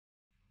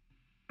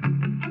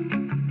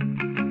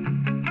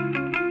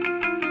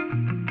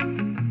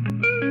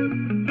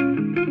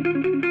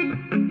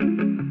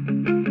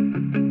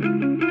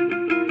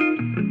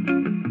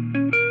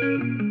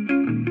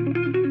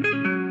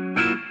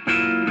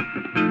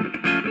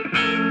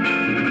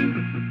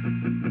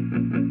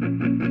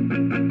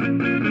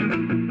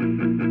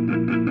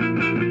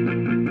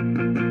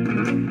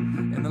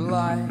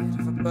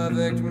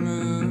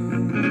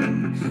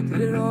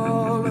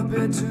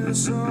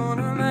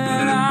sooner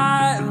than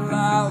I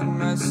allowed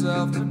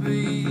myself to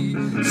be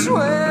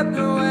swept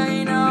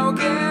away. No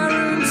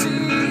guarantees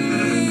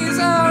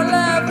are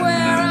left.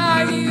 Where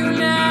are you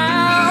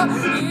now?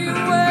 You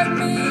worked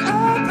me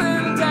up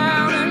and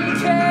down and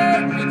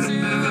carried me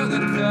to the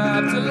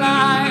curb to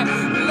lie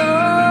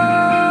low.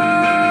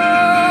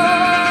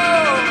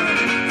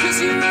 'Cause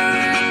you were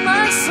in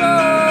my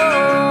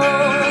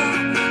soul.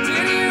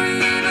 Did you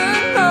even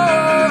know?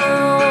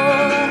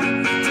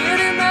 Did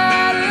it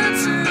matter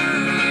to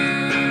you?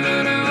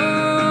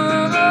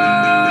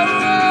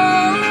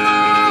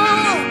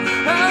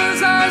 How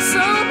was I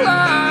so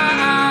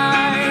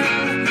blind?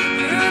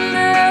 You were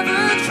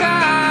never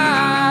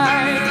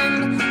kind.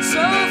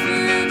 So if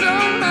you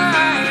don't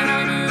mind,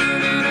 I'm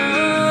moving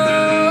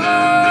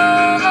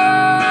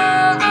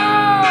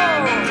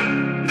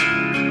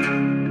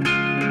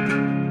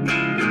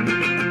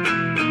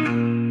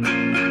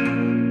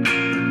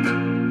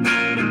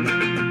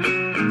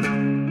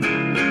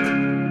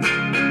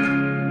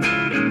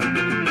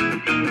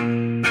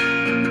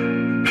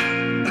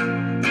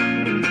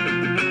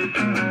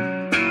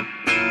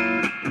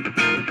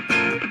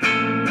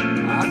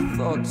I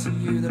thought to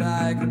you that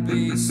I could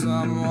be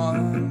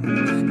someone,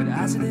 but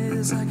as it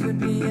is I could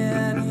be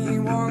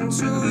anyone.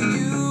 To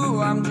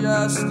you I'm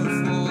just a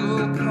fool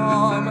who'll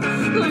come.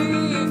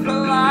 Leave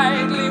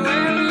politely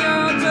when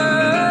you're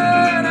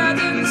done. I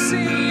didn't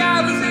see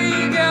I was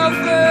ego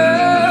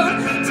filled.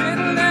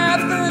 Didn't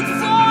have the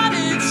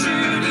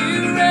fortitude. You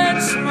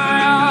wrenched my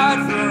heart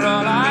for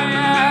all I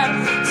had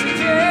to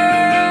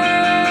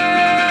give.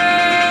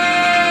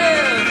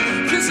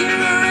 'Cause you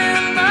were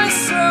in my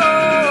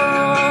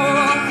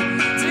soul.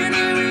 Did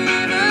you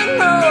even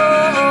know?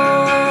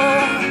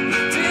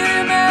 Did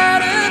it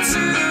matter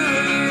to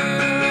you?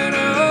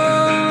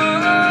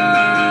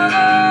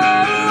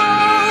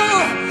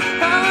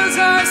 How was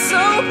I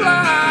so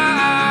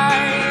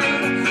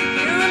blind?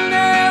 You were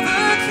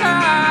never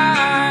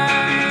kind.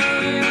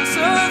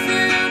 So if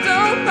you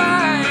don't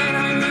mind,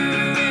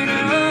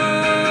 I'm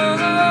moving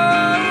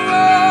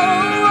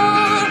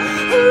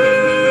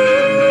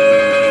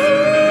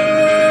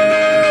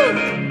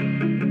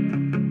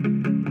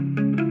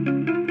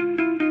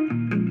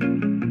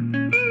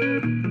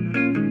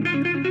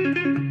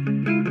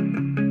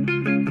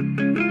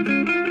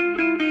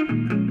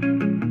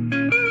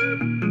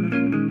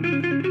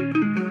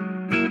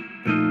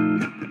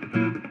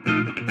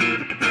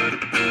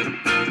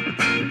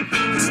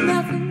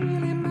nothing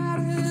really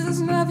matters,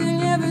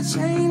 nothing ever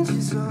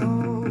changes, oh.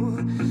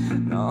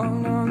 No,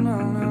 no, no,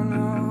 no,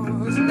 no.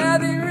 'Cause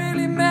nothing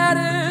really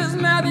matters,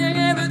 nothing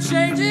ever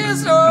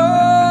changes,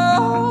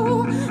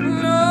 oh.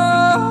 No.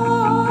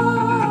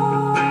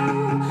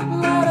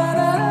 La, da,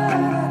 da, da,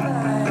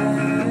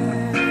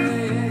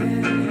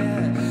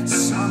 yeah.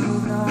 So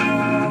moving on,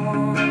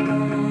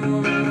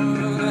 moving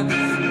on,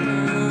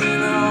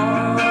 moving on.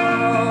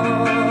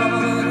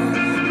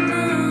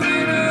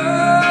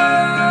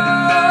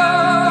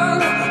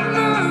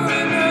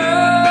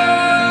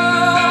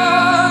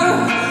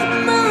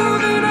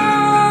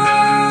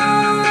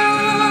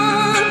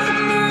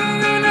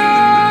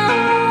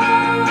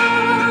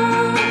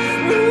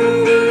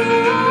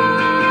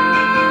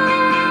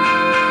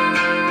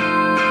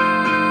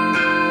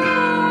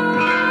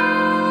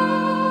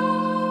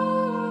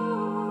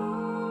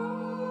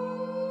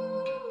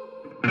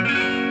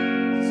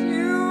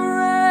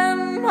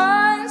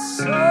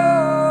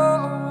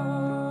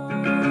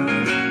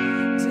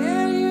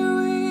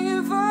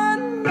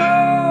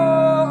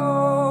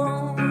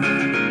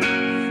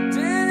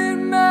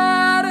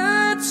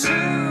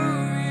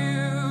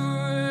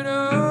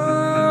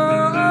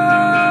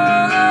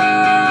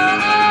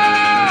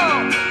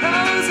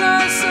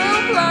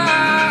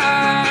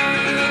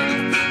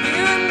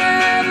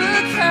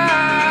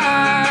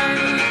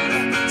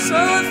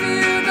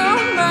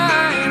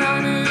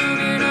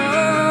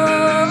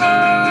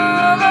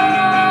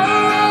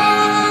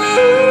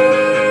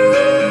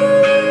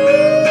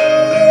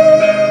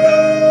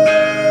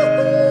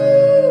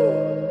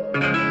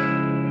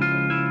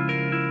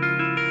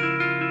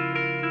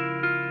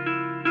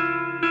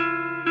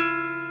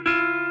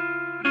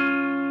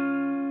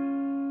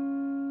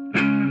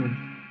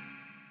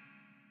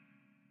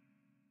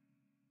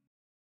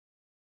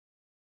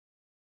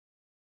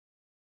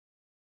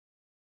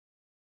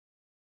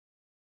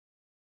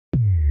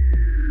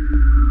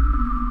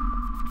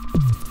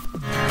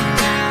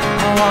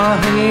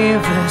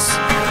 Leave this,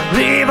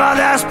 leave all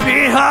this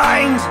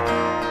behind.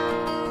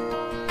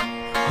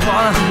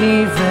 Wanna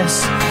leave this,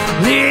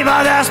 leave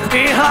all this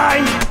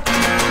behind.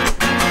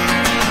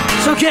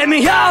 So get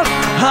me out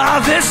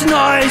of this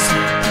noise,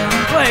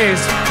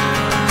 please.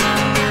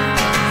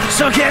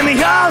 So get me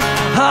out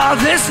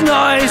of this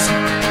noise,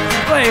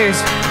 please.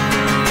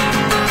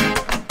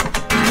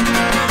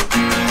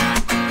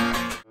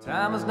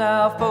 Time is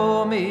now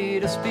for me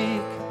to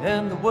speak,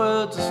 and the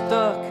words are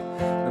stuck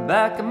in the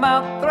back of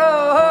my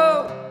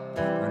throat.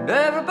 And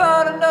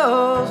everybody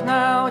knows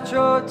now it's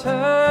your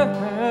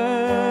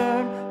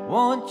turn.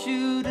 Want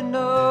you to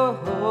know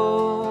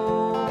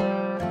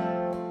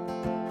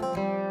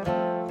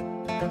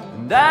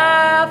And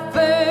I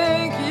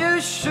think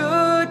you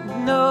should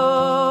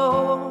know